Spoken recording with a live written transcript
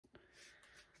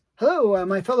Hello,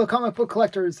 my fellow comic book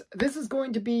collectors. This is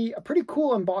going to be a pretty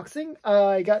cool unboxing.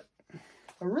 I got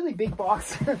a really big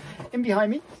box in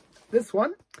behind me, this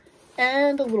one,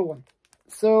 and a little one.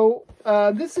 So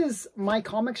this is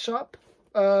MyComicShop,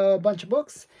 a bunch of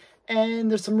books,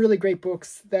 and there's some really great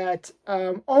books that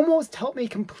almost helped me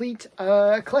complete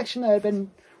a collection that I've been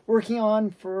working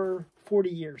on for 40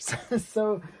 years.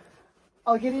 So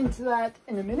I'll get into that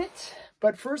in a minute,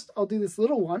 but first I'll do this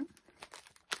little one.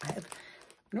 I have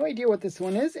no idea what this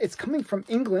one is. It's coming from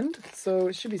England, so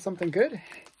it should be something good.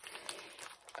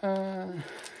 Okay.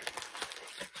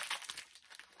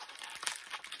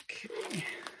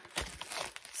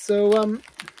 So,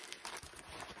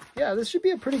 yeah, this should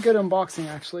be a pretty good unboxing,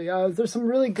 actually. There's some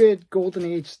really good Golden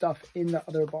Age stuff in the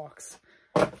other box.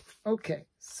 Okay,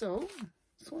 so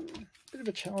this one, a bit of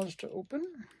a challenge to open.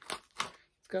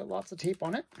 It's got lots of tape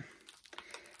on it.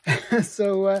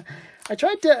 So I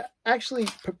tried to actually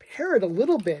prepare it a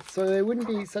little bit so that it wouldn't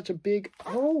be such a big,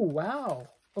 oh wow,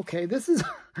 okay, this is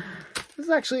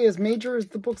actually as major as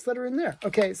the books that are in there.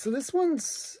 Okay, so this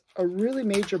one's a really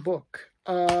major book,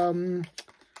 and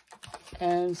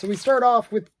so we start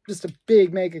off with just a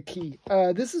big mega key.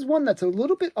 This is one that's a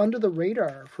little bit under the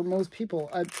radar for most people.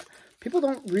 People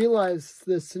don't realize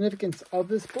the significance of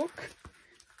this book,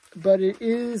 but it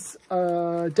is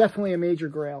definitely a major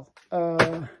grail.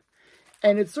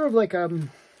 And it's sort of like a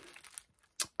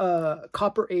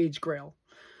Copper Age grail.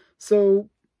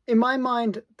 So in my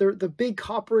mind, the big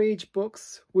Copper Age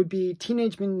books would be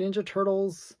Teenage Mutant Ninja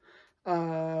Turtles,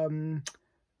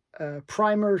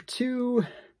 Primer 2,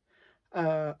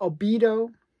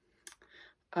 Albedo,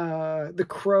 The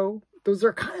Crow. Those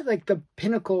are kind of like the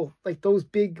pinnacle, like those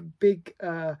big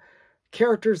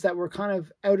characters that were kind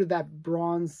of out of that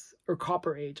Bronze or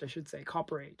Copper Age, I should say,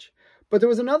 Copper Age. But there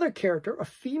was another character, a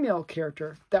female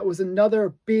character, that was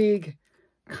another big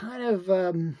kind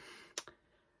of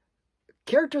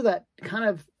character that kind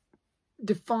of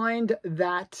defined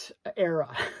that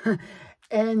era.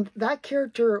 And that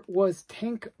character was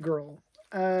Tank Girl.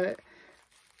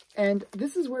 And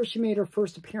this is where she made her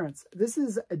first appearance. This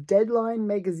is a Deadline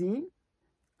magazine,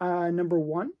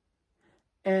 #1.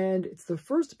 And it's the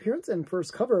first appearance and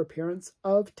first cover appearance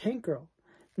of Tank Girl.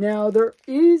 Now, there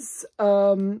is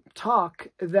talk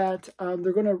that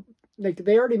they're going to, like,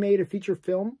 they already made a feature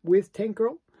film with Tank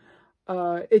Girl.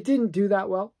 It didn't do that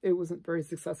well. It wasn't very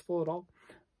successful at all.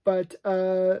 But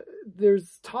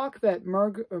there's talk that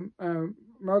Margot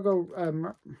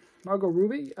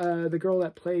Robbie, the girl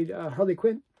that played Harley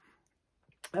Quinn,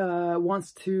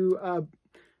 wants to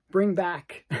bring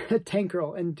back Tank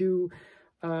Girl and do,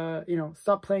 you know,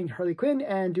 stop playing Harley Quinn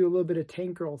and do a little bit of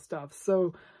Tank Girl stuff.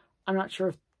 So I'm not sure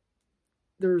if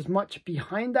there's much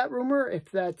behind that rumor,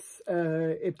 if that's,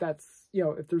 you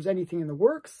know, if there's anything in the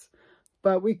works,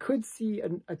 but we could see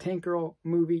a Tank Girl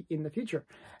movie in the future.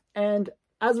 And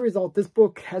as a result, this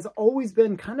book has always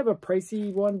been kind of a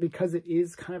pricey one because it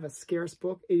is kind of a scarce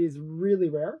book. It is really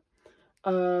rare.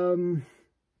 You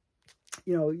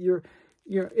know,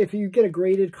 if you get a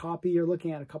graded copy, you're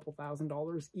looking at a couple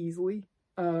 $1,000s easily.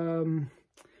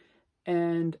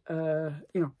 And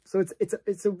you know, so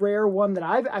it's a rare one that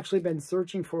I've actually been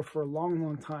searching for a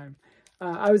long time.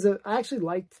 I actually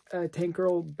liked Tank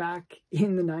Girl back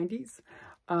in the 90s,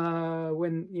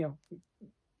 when, you know,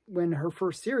 when her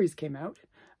first series came out.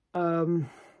 You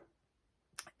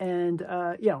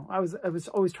know, I was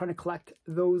always trying to collect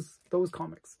those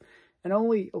comics, and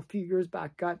only a few years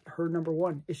back got her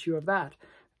 #1 issue of that,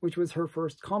 which was her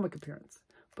first comic appearance.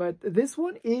 But this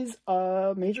one is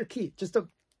a major key, just a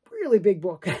really big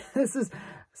book. This is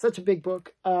such a big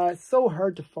book, so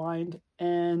hard to find,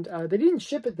 and they didn't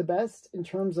ship it the best in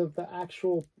terms of the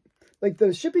actual, like,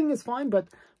 the shipping is fine, but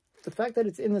the fact that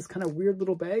it's in this kind of weird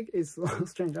little bag is a little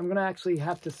strange. I'm gonna actually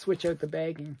have to switch out the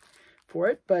bagging for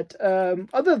it, but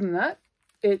other than that,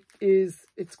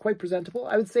 it's quite presentable.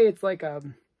 I would say it's like a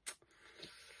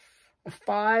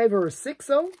 5 or a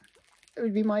 6.0. It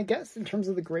would be my guess in terms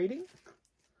of the grading.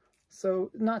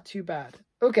 So not too bad.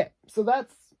 Okay, so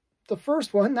that's the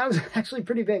first one. That was actually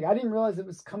pretty big. I didn't realize it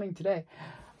was coming today.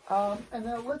 And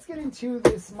then let's get into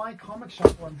this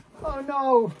MyComicShop one. Oh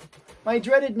no, my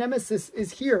dreaded nemesis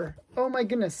is here. Oh my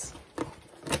goodness.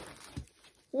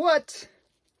 What?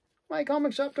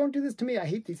 MyComicShop, don't do this to me. I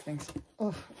hate these things.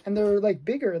 Oh, and they're like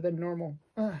bigger than normal.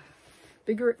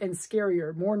 Bigger and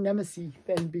scarier, more nemesis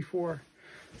than before.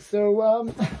 So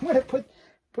I'm gonna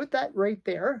put that right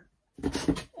there.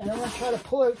 And I'm going to try to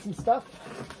pull out some stuff.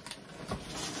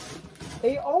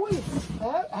 They always,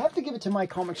 I have to give it to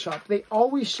MyComicShop. They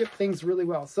always ship things really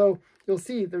well. So you'll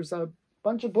see there's a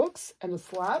bunch of books and a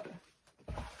slab.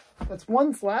 That's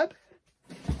one slab.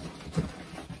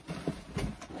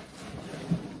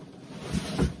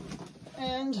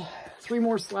 And 3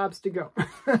 more slabs to go.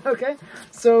 Okay,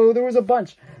 so there was a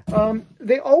bunch.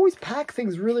 They always pack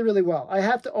things really, really well. I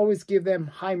have to always give them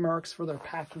high marks for their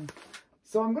packing.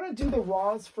 So I'm going to do the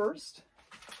raws first.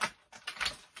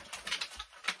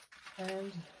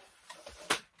 And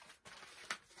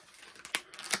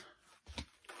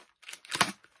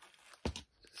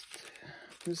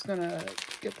I'm just going to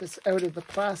get this out of the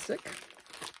plastic.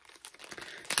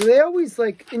 So they always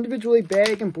like individually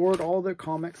bag and board all their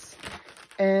comics.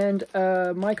 And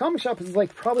MyComicShop is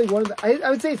like probably one of the, I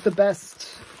would say it's the best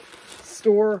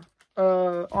store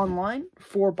online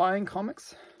for buying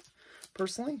comics,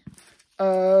 personally.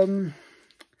 And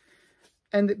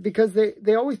because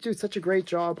they always do such a great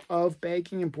job of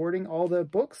bagging and boarding all the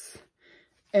books.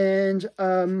 And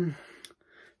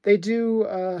they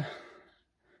do,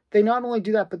 they not only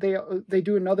do that, but they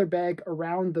do another bag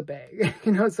around the bag,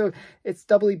 you know, so it's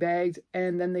doubly bagged,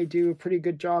 and then they do a pretty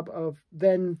good job of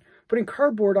then putting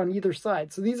cardboard on either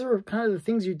side. So these are kind of the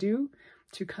things you do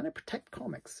to kind of protect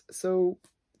comics. So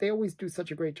they always do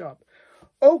such a great job.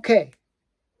 Okay,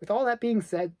 with all that being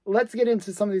said, let's get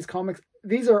into some of these comics.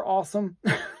 These are awesome.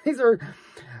 These are,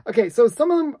 okay, so some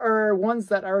of them are ones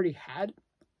that I already had.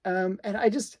 And I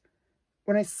just,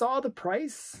 when I saw the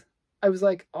price, I was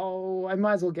like, oh, I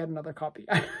might as well get another copy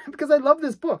because I love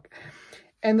this book.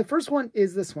 And the first one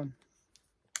is this one.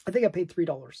 I think I paid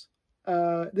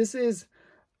 $3. This is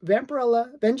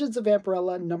Vampirella, Vengeance of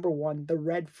Vampirella #1, the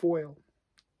red foil.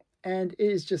 And it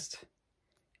is just,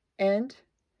 and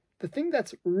the thing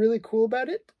that's really cool about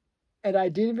it, and I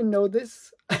didn't even know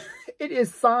this, it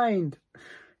is signed.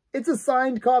 It's a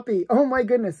signed copy. Oh my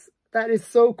goodness. That is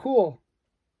so cool.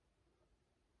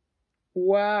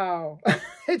 Wow.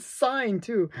 It's signed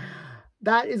too.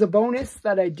 That is a bonus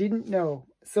that I didn't know.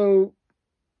 So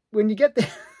when you get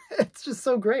there, it's just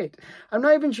so great. I'm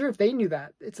not even sure if they knew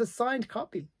that. It's a signed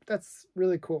copy. That's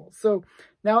really cool. So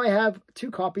now I have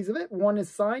 2 copies of it. One is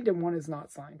signed and one is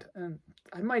not signed. And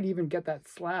I might even get that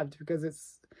slabbed because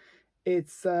it's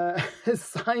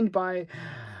signed by,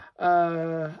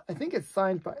 I think it's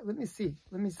signed by, let me see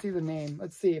the name.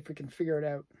 Let's see if we can figure it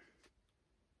out.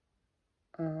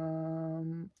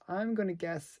 I'm going to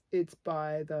guess it's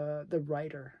by the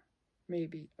writer,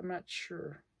 maybe. I'm not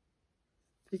sure.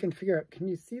 You can figure out. Can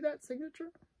you see that signature?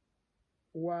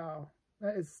 Wow,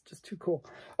 that is just too cool.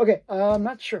 Okay, I'm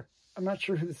not sure. I'm not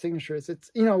sure who the signature is. It's,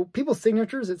 you know, people's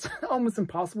signatures, it's almost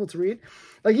impossible to read.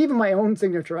 Like even my own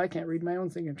signature, I can't read my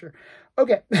own signature.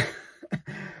 Okay.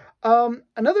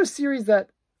 Another series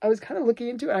that I was kind of looking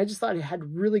into, and I just thought it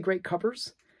had really great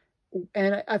covers.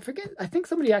 And I forget, I think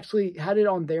somebody actually had it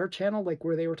on their channel, like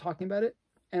where they were talking about it.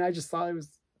 And I just thought it was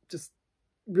just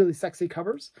really sexy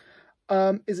covers.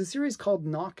 Is a series called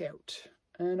Knockout.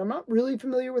 And I'm not really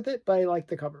familiar with it, but I like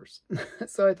the covers.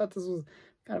 So I thought this was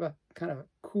kind of a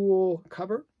cool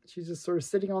cover. She's just sort of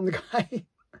sitting on the guy.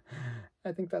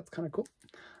 I think that's kind of cool.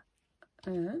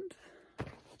 And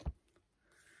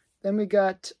then we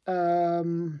got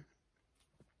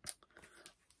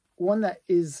one that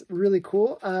is really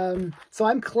cool. So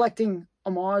I'm collecting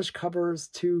homage covers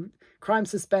to Crime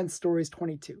Suspense Stories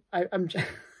 22.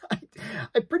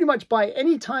 I pretty much buy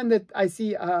any time that I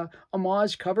see a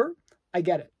homage cover, I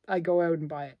get it. I go out and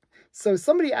buy it. So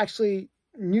somebody actually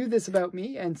knew this about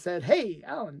me and said, "Hey,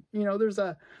 Alan, you know, there's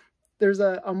a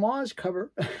homage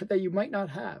cover that you might not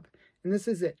have, and this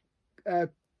is it,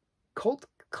 cult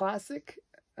classic,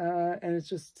 and it's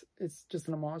just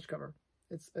an homage cover.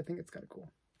 I think it's kind of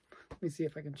cool. Let me see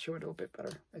if I can show it a little bit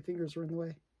better. My fingers are in the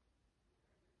way.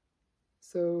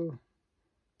 So,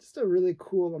 just a really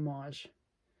cool homage.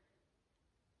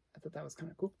 I thought that was kind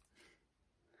of cool.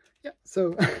 Yeah,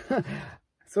 so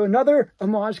so another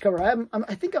homage cover.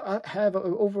 I think I have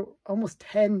over almost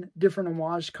 10 different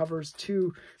homage covers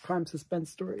to Crime Suspense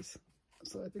Stories.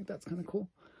 So I think that's kind of cool.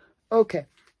 Okay,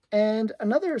 and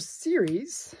another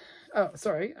series. Oh,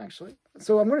 sorry, actually.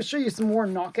 So I'm going to show you some more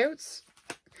knockouts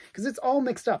because it's all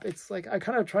mixed up. It's like I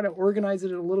kind of try to organize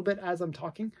it a little bit as I'm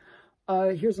talking.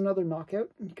 Here's another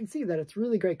knockout. You can see that it's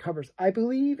really great covers. I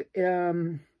believe, I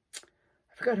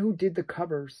forgot who did the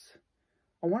covers.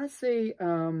 I want to say,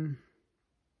 no,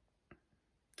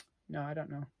 I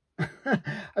don't know. I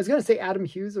was going to say Adam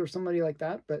Hughes or somebody like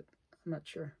that, but I'm not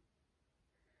sure.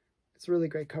 It's really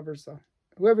great covers, though.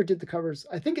 Whoever did the covers,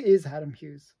 I think it is Adam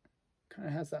Hughes. Kind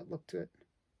of has that look to it.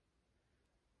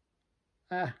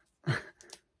 Ah.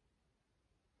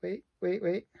 Wait.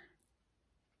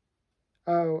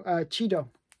 Oh, Cheeto.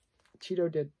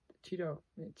 Cheeto did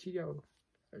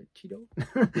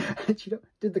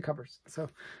the covers. So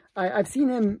I've seen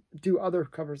him do other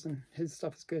covers and his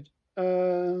stuff is good.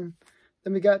 Then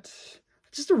we got, I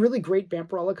just a really great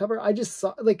Vampirella cover. I just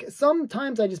saw, like,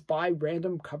 sometimes I just buy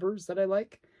random covers that I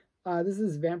like. This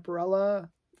is Vampirella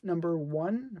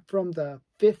 #1 from the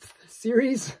 5th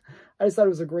series. I just thought it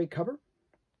was a great cover.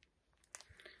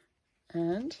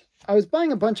 And I was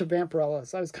buying a bunch of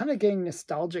Vampirellas. I was kind of getting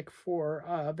nostalgic for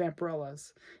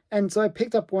Vampirellas. And so I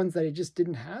picked up ones that I just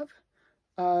didn't have.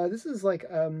 This is like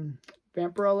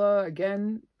Vampirella,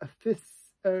 again, a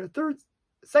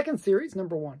 2nd series,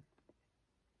 #1.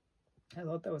 I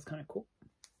thought that was kind of cool.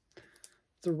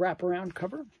 It's a wraparound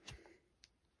cover.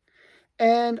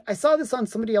 And I saw this on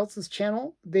somebody else's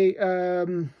channel.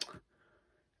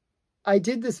 I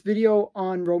did this video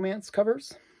on romance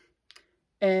covers.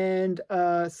 And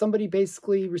somebody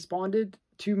basically responded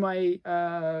to my,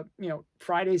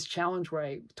 Friday's challenge where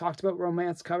I talked about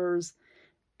romance covers.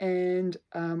 And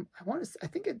I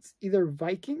think it's either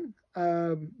Viking,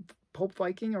 Pope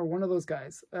Viking, or one of those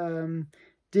guys,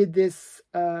 did this,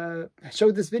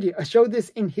 showed this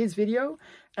in his video.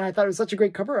 And I thought it was such a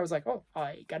great cover. I was like, oh,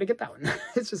 I got to get that one.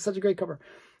 It's just such a great cover.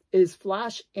 It is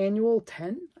Flash Annual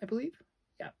 10, I believe.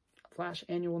 Yeah, Flash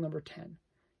Annual #10.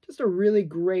 Just a really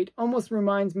great, almost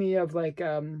reminds me of like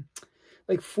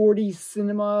 40s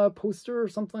cinema poster or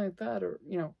something like that. Or,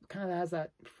 kind of has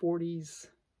that 40s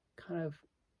kind of,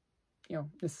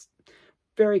 this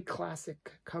very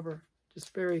classic cover.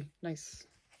 Just very nice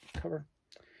cover.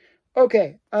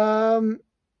 Okay.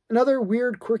 Another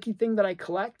weird, quirky thing that I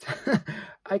collect,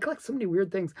 I collect so many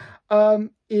weird things,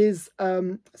 is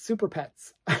Super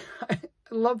Pets. I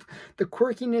love the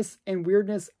quirkiness and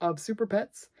weirdness of Super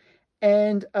Pets.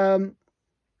 And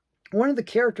one of the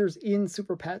characters in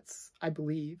Super Pets, I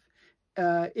believe,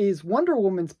 is Wonder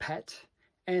Woman's pet.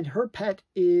 And her pet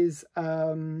is,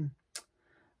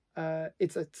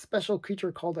 it's a special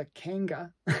creature called a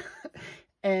Kanga.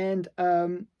 And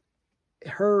the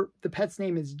pet's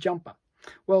name is Jumpa.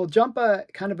 Well,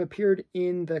 Jumpa kind of appeared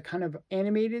in the kind of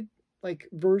animated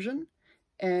version,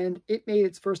 and it made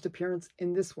its first appearance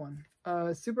in this one,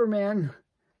 Superman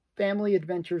Family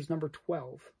Adventures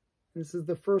 #12. This is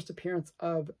the first appearance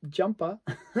of Jumpa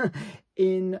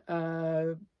in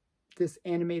this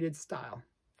animated style.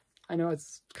 I know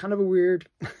it's kind of a weird,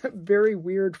 very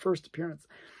weird first appearance.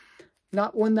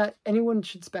 Not one that anyone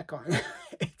should spec on.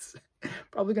 It's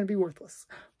probably going to be worthless,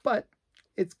 but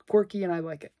it's quirky and I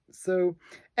like it. So,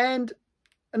 and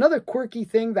another quirky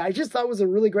thing that I just thought was a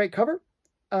really great cover.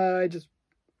 I just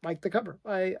liked the cover.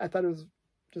 I thought it was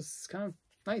just kind of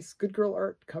nice, good girl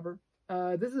art cover.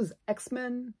 This is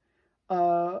X-Men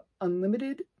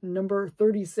Unlimited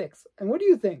 #36. And what do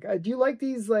you think? Do you like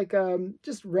these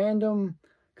just random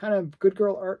kind of good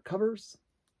girl art covers?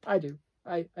 I do.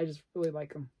 I just really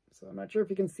like them. So I'm not sure if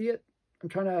you can see it. I'm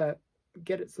trying to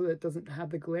get it so that it doesn't have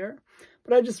the glare,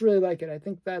 but I just really like it. I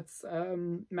think that's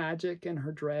Magic and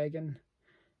her dragon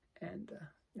and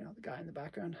the guy in the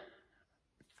background.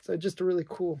 So just a really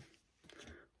cool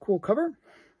cover.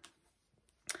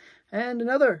 And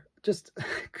another just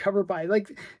cover buy,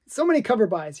 so many cover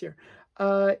buys here,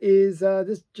 is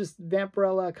this just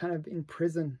Vampirella kind of in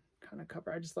prison kind of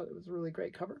cover. I just thought it was a really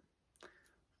great cover.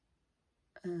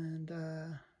 And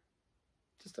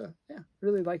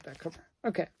really like that cover.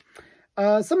 Okay.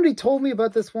 Somebody told me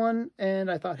about this one,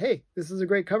 and I thought, hey, this is a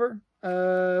great cover.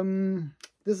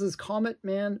 This is Comet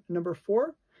Man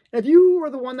 #4. And if you were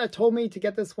the one that told me to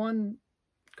get this one,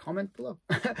 comment below.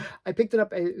 I picked it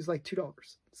up. It was like $2.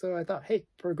 So I thought, hey,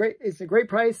 it's a great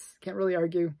price. Can't really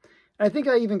argue. And I think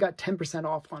I even got 10%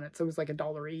 off on it. So it was like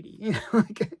 $1.80.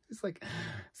 It's like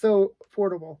so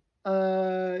affordable.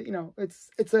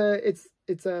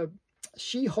 It's a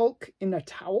She-Hulk in a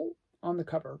towel on the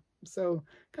cover. So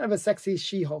kind of a sexy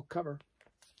She-Hulk cover.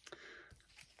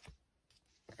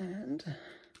 And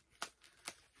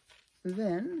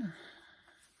then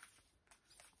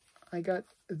I got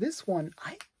this one.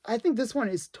 I think this one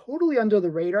is totally under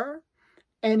the radar,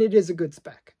 and it is a good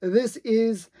spec. This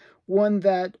is one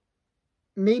that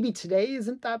maybe today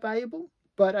isn't that valuable,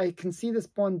 but I can see this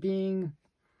one being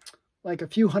like a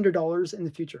few $100s in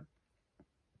the future.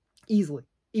 Easily.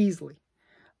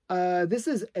 This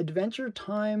is Adventure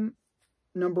Time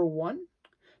 #1.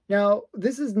 Now,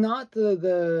 this is not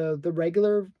the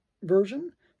regular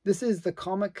version. This is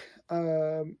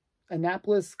the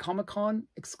Annapolis Comic-Con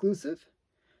exclusive,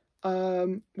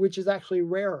 which is actually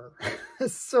rarer.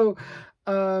 So,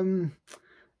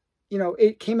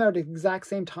 it came out at the exact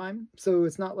same time. So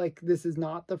it's not like this is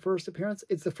not the first appearance.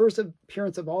 It's the first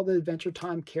appearance of all the Adventure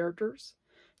Time characters.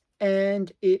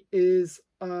 And it is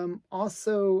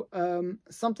also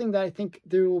something that I think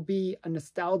there will be a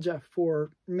nostalgia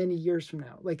for many years from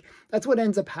now. That's what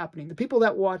ends up happening. The people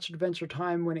that watched Adventure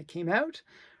Time when it came out,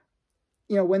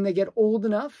 you know, when they get old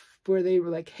enough where they were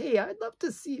like, hey, I'd love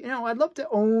to see, you know, I'd love to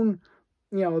own,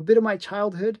 you know, a bit of my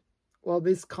childhood. Well,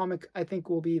 this comic, I think,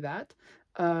 will be that,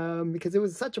 because it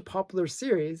was such a popular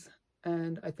series.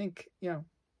 And I think, you know,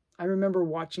 I remember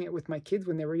watching it with my kids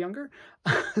when they were younger.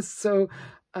 So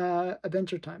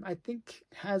Adventure Time, I think,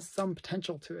 has some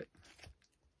potential to it.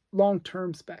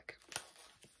 Long-term spec.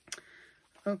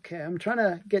 Okay, I'm trying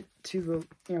to get to the,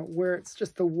 you know, where it's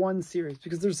just the one series,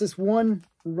 because there's this one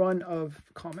run of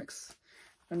comics.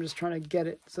 I'm just trying to get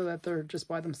it so that they're just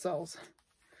by themselves.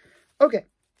 Okay,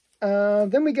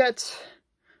 then we get,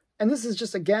 and this is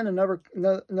just, again,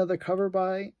 another cover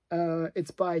by,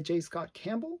 it's by J. Scott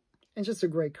Campbell. And just a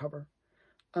great cover.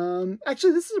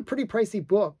 Actually, this is a pretty pricey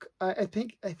book. I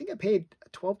think I paid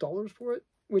 $12 for it,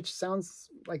 which sounds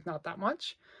like not that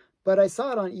much. But I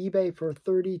saw it on eBay for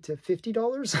 $30 to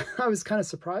 $50. I was kind of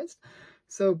surprised.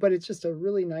 So, but it's just a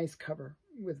really nice cover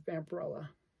with Vampirella.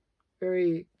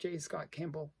 Very J. Scott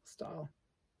Campbell style.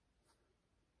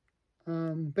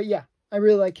 But yeah, I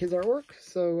really like his artwork.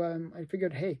 So I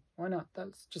figured, hey, why not?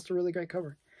 That's just a really great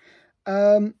cover.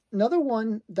 Another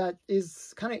one that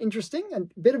is kind of interesting, a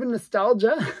bit of a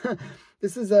nostalgia.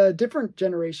 This is a different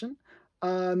generation,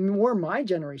 more my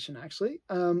generation, actually.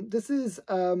 This is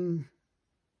the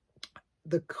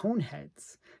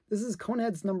Coneheads. This is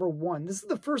Coneheads #1. This is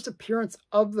the first appearance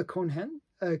of the Coneheads.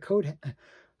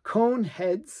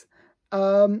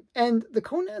 And the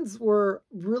Coneheads were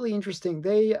really interesting.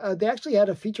 They actually had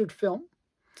a featured film,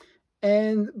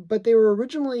 but they were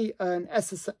originally an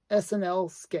SNL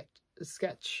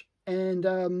sketch. And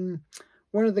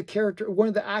one of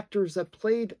the actors that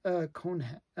played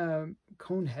Coneheads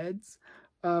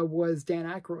was Dan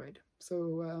Aykroyd.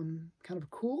 So kind of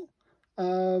cool.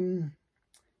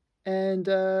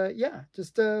 Yeah,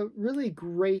 just a really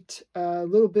great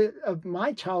little bit of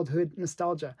my childhood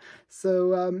nostalgia.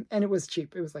 So and it was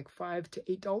cheap. It was like $5 to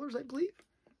 $8, I believe.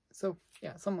 So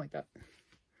yeah, something like that.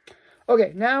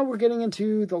 Okay, now we're getting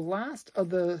into the last of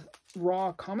the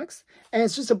Raw comics, and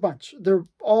it's just a bunch. They're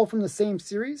all from the same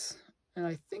series, and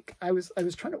I think I was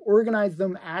trying to organize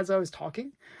them as I was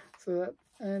talking,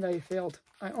 and I failed.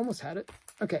 I almost had it.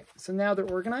 Okay, so now they're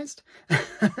organized.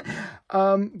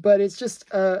 But it's just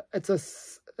it's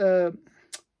a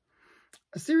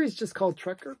series just called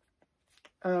Trekker.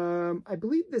 I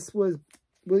believe this was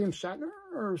William Shatner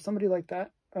or somebody like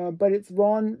that. But it's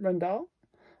Ron Rendell.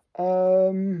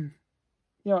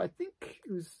 You know, I think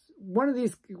it was one of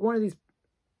these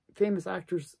famous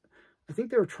actors. I think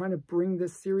they were trying to bring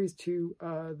this series to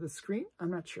the screen.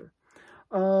 I'm not sure.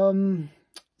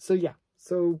 So yeah,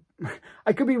 so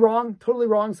I could be wrong, totally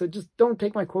wrong. So just don't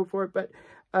take my quote for it. But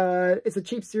it's a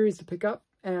cheap series to pick up,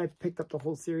 and I picked up the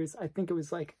whole series. I think it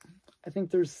was like, I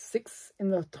think there's 6 in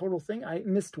the total thing. I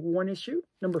missed one issue,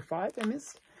 #5 I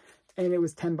missed, and it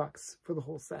was $10 for the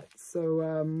whole set. So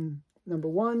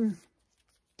 #1.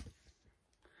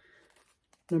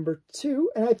 #2,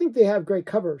 and I think they have great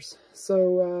covers.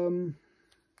 So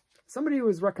somebody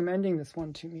was recommending this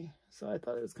one to me, so I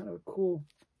thought it was kind of a cool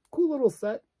little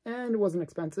set, and it wasn't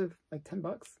expensive, like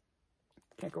 $10.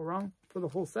 Can't go wrong for the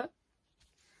whole set.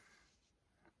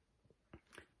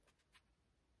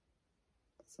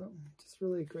 So just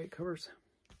really great covers.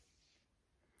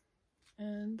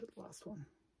 And the last one,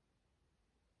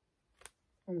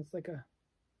 almost like a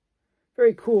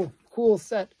very cool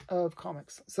set of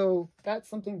comics. So that's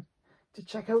something to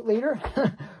check out later.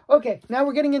 Okay, now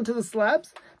we're getting into the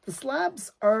slabs. The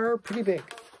slabs are pretty big.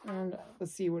 And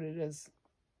let's see what it is.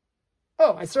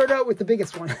 Oh, I started out with the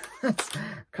biggest one. That's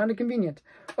kind of convenient.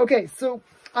 Okay, so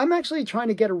I'm actually trying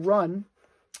to get a run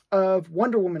of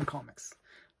Wonder Woman comics.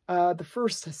 The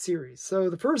first series. So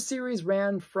the first series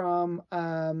ran from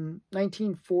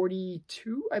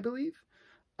 1942, I believe,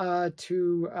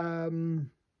 to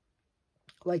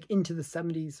like into the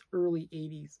 70s, early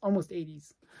 80s, almost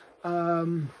 80s.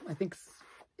 I think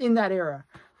in that era,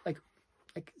 like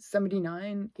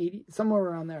 79, 80, somewhere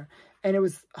around there. And it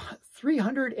was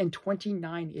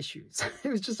 329 issues. It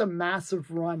was just a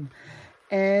massive run.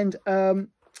 And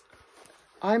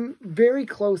I'm very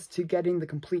close to getting the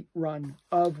complete run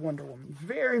of Wonder Woman.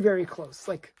 Very, very close.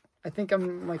 Like, I think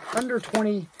I'm like under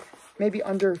 20, maybe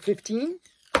under 15.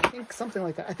 I think something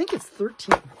like that. I think it's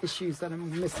 13 issues that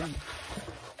I'm missing.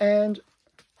 And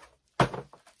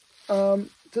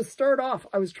to start off,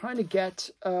 I was trying to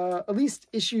get at least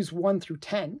issues 1 through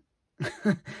 10.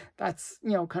 That's,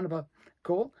 you know, kind of a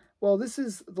goal. Well, this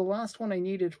is the last one I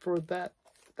needed for that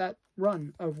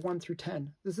run of 1 through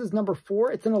 10. This is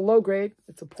 #4. It's in a low grade.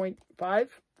 It's a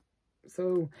 0.5.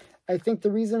 So I think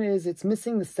the reason is it's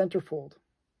missing the centerfold.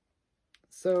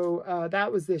 So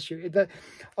that was the issue.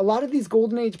 A lot of these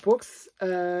Golden Age books,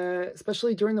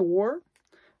 especially during the war,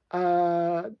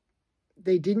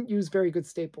 they didn't use very good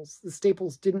staples. The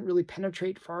staples didn't really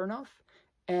penetrate far enough,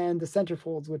 and the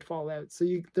centerfolds would fall out. So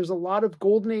there's a lot of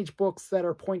Golden Age books that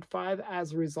are 0.5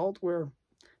 as a result, where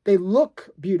they look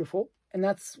beautiful, and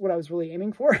that's what I was really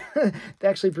aiming for. They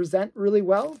actually present really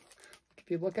well.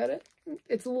 If you look at it,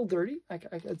 it's a little dirty, I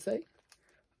could say,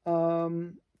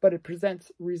 but it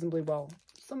presents reasonably well.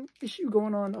 Some issue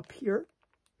going on up here,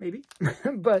 maybe,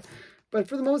 but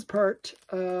for the most part,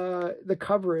 the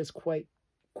cover is quite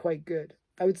good.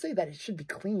 I would say that it should be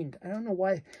cleaned. I don't know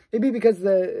why. Maybe because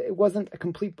it wasn't a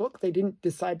complete book, they didn't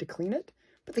decide to clean it,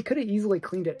 but they could have easily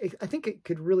cleaned it. I think it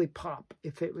could really pop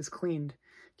if it was cleaned.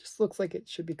 Just looks like it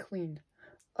should be cleaned.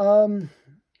 So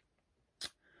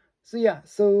yeah,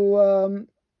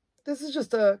 this is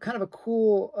just a kind of a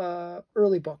cool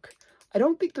early book. I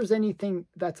don't think there's anything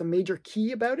that's a major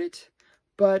key about it,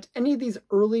 but any of these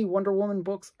early Wonder Woman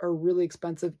books are really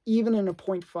expensive. Even in a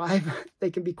 0.5, they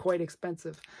can be quite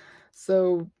expensive.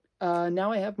 So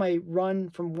now I have my run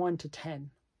from 1 to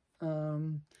 10.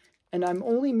 And I'm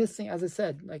only missing, as I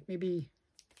said, like maybe,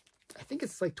 I think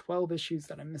it's like 12 issues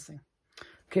that I'm missing.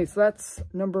 Okay, so that's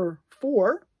number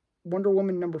 4, Wonder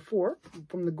Woman number 4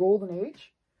 from the Golden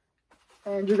Age.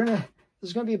 And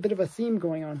there's gonna be a bit of a theme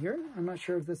going on here. I'm not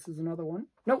sure if this is another one.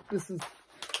 Nope, this is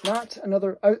not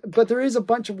another, but there is a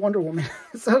bunch of Wonder Woman.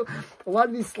 So a lot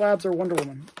of these slabs are Wonder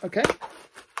Woman, okay?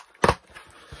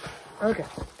 Okay,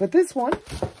 but this one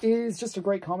is just a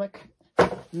great comic.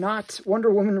 Not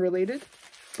Wonder Woman related,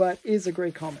 but is a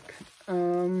great comic.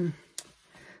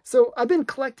 So I've been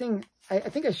collecting, I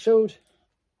think I showed,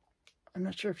 I'm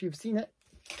not sure if you've seen it,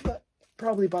 but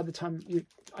probably by the time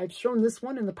I've shown this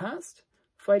one in the past,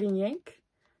 Fighting Yank,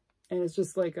 and it's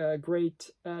just like a great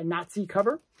Nazi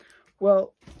cover.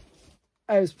 Well,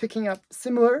 I was picking up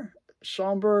similar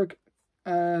Schomburg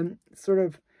sort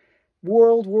of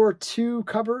World War II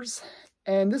covers,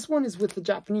 and this one is with the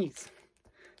Japanese.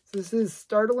 So this is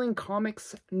Startling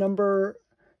Comics number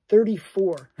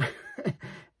 34.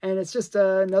 And it's just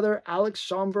another Alex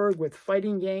Schomburg with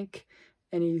Fighting Yank,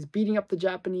 and he's beating up the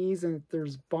Japanese, and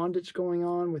there's bondage going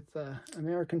on with the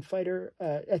American fighter.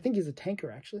 I think he's a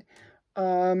tanker, actually.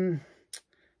 And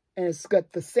it's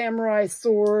got the samurai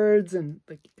swords, and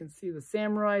like you can see the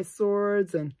samurai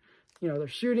swords, and you know, they're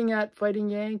shooting at Fighting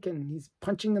Yank, and he's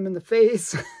punching them in the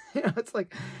face. You know, it's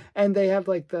like, and they have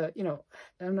like the, you know,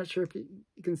 I'm not sure if you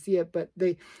can see it, but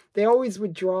they always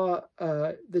would draw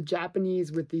the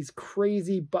Japanese with these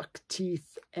crazy buck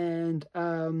teeth. And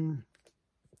another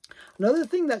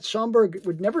thing that Schomburg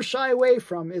would never shy away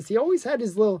from is he always had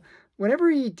his little,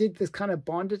 whenever he did this kind of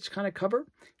bondage kind of cover,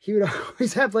 he would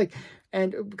always have like,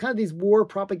 and kind of these war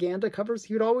propaganda covers,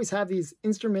 he would always have these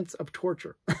instruments of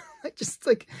torture. Just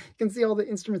like, you can see all the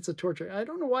instruments of torture. I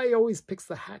don't know why he always picks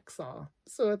the hacksaw.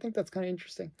 So I think that's kind of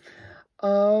interesting.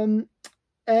 And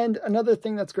another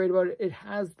thing that's great about it, it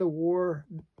has the war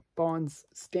bonds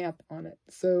stamp on it.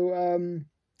 So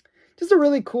just a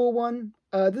really cool one.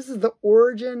 This is the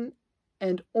origin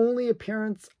and only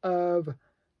appearance of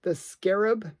the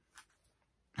Scarab.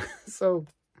 So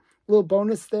a little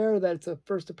bonus there that it's a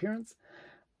first appearance.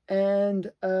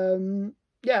 And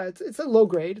yeah, it's a low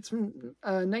grade. It's from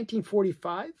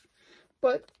 1945,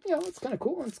 but you know, it's kind of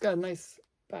cool. It's got a nice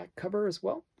back cover as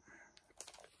well.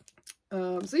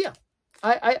 So yeah,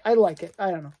 I like it. I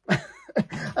don't know.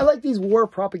 I like these war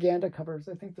propaganda covers.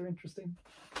 I think they're interesting.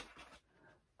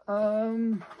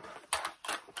 And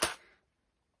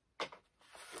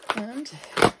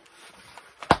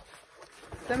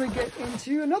then we get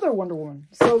into another Wonder Woman.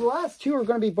 So the last two are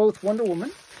going to be both Wonder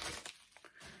Woman.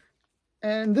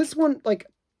 And this one, like,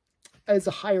 is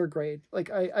a higher grade.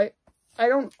 Like, I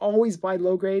don't always buy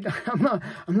low grade. I'm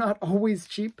not always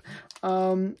cheap.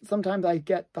 Sometimes I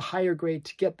get the higher grade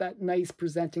to get that nice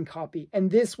presenting copy. And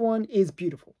this one is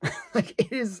beautiful. Like,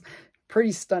 it is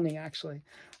pretty stunning, actually.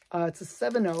 It's a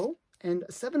 7.0. And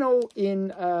a 7.0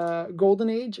 in Golden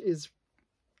Age is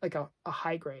like a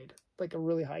high grade. Like a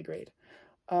really high grade.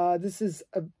 This is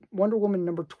a Wonder Woman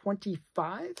number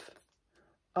 25.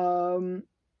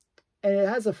 And it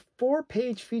has a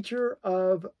 4-page feature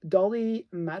of Dolly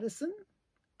Madison,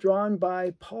 drawn by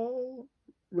Paul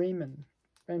Raymond.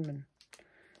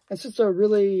 It's just a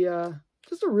really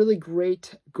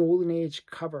great Golden Age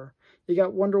cover. You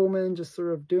got Wonder Woman just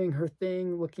sort of doing her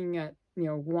thing, looking at, you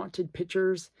know, wanted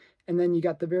pictures, and then you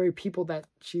got the very people that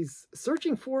she's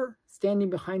searching for standing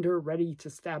behind her, ready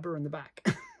to stab her in the back.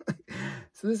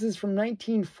 So this is from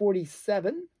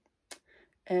 1947.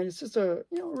 And it's just a,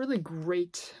 you know, really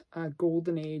great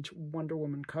Golden Age Wonder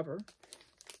Woman cover.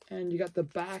 And you got the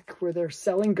back where they're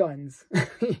selling guns.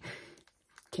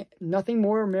 Nothing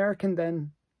more American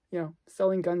than, you know,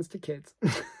 selling guns to kids.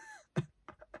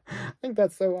 I think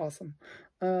that's so awesome.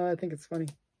 I think it's funny.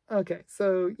 Okay,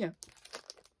 so yeah,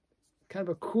 kind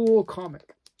of a cool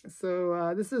comic.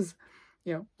 So this is,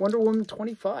 you know, Wonder Woman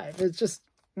 25. It's just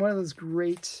one of those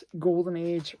great golden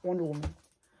age Wonder Woman.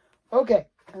 Okay,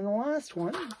 and the last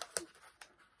one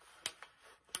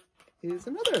is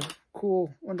another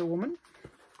cool Wonder Woman.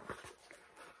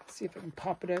 Let's see if I can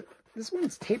pop it out. This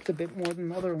one's taped a bit more than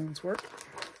the other ones were.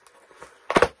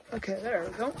 Okay, there we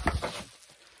go.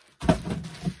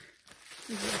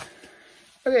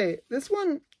 Okay, this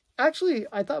one actually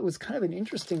I thought was kind of an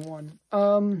interesting one.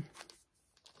 I'm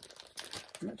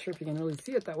not sure if you can really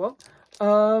see it that well.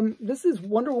 This is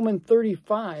Wonder Woman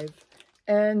 35,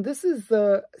 and this is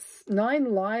the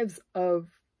 9 Lives of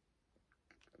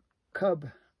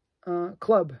Club.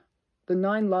 The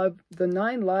 9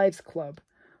 Lives Club.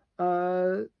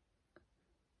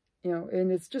 You know,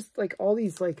 and it's just like all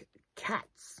these like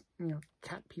cats, you know,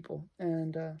 cat people,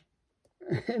 and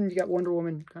and you got Wonder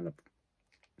Woman kind of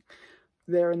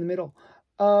there in the middle.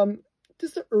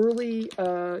 Just an early,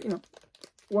 you know,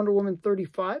 Wonder Woman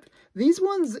 35. These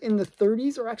ones in the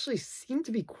 30s are actually seem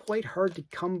to be quite hard to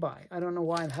come by. I don't know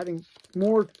why. I'm having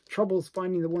more troubles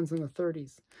finding the ones in the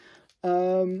 30s.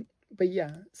 But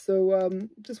yeah, so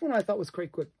this one I thought was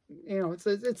quite good. You know,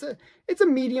 it's a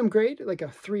medium grade, like a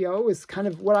 3.0 is kind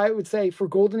of what I would say for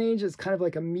Golden Age is kind of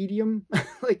like a medium,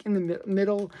 like in the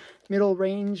middle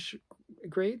range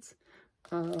grades.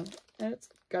 And it's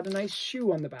got a nice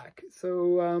shoe on the back.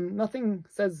 So nothing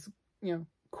says, you know,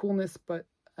 coolness, but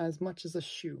as much as a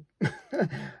shoe.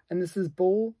 And this is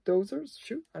Bulldozer's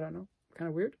shoe. I don't know. Kind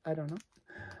of weird. I don't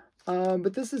know.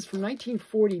 But this is from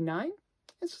 1949.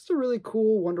 It's just a really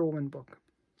cool Wonder Woman book.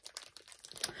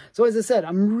 So as I said,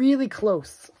 I'm really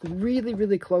close,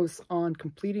 really close on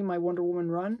completing my Wonder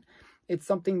Woman run. It's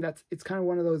something it's kind of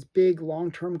one of those big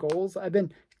long-term goals. I've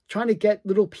been trying to get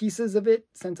little pieces of it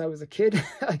since I was a kid.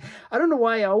 I don't know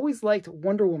why I always liked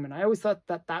Wonder Woman. I always thought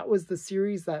that was the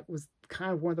series that was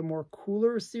kind of one of the more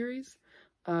cooler series.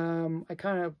 I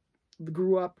kind of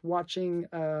grew up watching,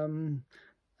 you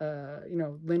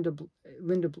know,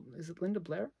 is it Linda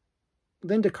Blair?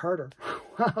 Linda Carter.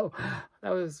 Wow, that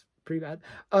was pretty bad.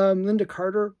 Linda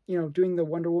Carter, you know, doing the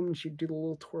Wonder Woman, she'd do the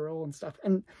little twirl and stuff.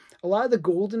 And a lot of the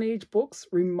Golden Age books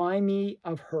remind me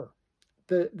of her.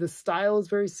 The style is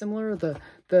very similar. The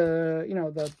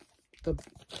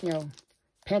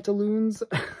pantaloons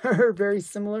are very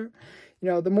similar. You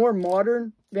know, the more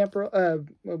modern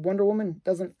Wonder Woman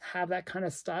doesn't have that kind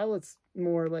of style. It's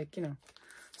more like, you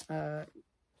know,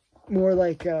 more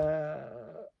like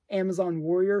Amazon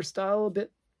Warrior style a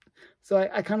bit. So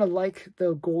I kind of like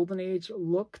the Golden Age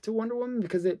look to Wonder Woman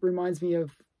because it reminds me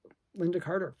of Linda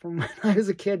Carter from when I was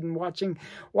a kid and watching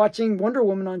Wonder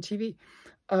Woman on TV.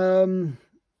 So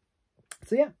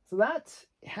yeah, so that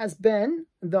has been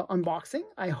the unboxing.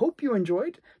 I hope you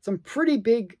enjoyed. Some pretty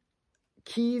big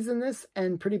keys in this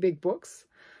and pretty big books.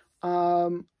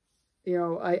 You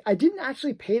know, I didn't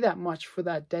actually pay that much for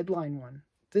that Deadline one.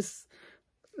 This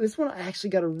one, I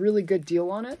actually got a really good deal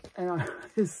on it. And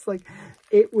it's like,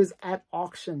 it was at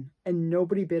auction and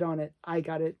nobody bid on it. I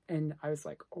got it. And I was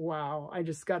like, wow, I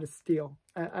just got a steal.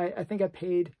 I think I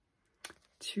paid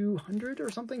 $200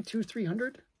 or something,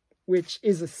 $200-300, which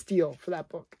is a steal for that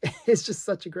book. It's just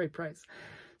such a great price.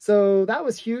 So that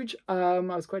was huge. I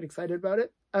was quite excited about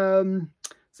it. So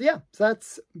yeah, so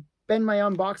that's been my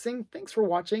unboxing. Thanks for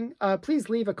watching. Please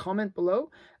leave a comment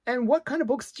below. And what kind of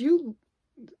books do you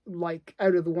like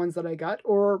out of the ones that I got,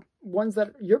 or ones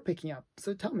that you're picking up?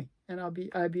 So tell me, and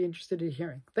I'd be interested in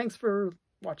hearing. Thanks for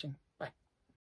watching.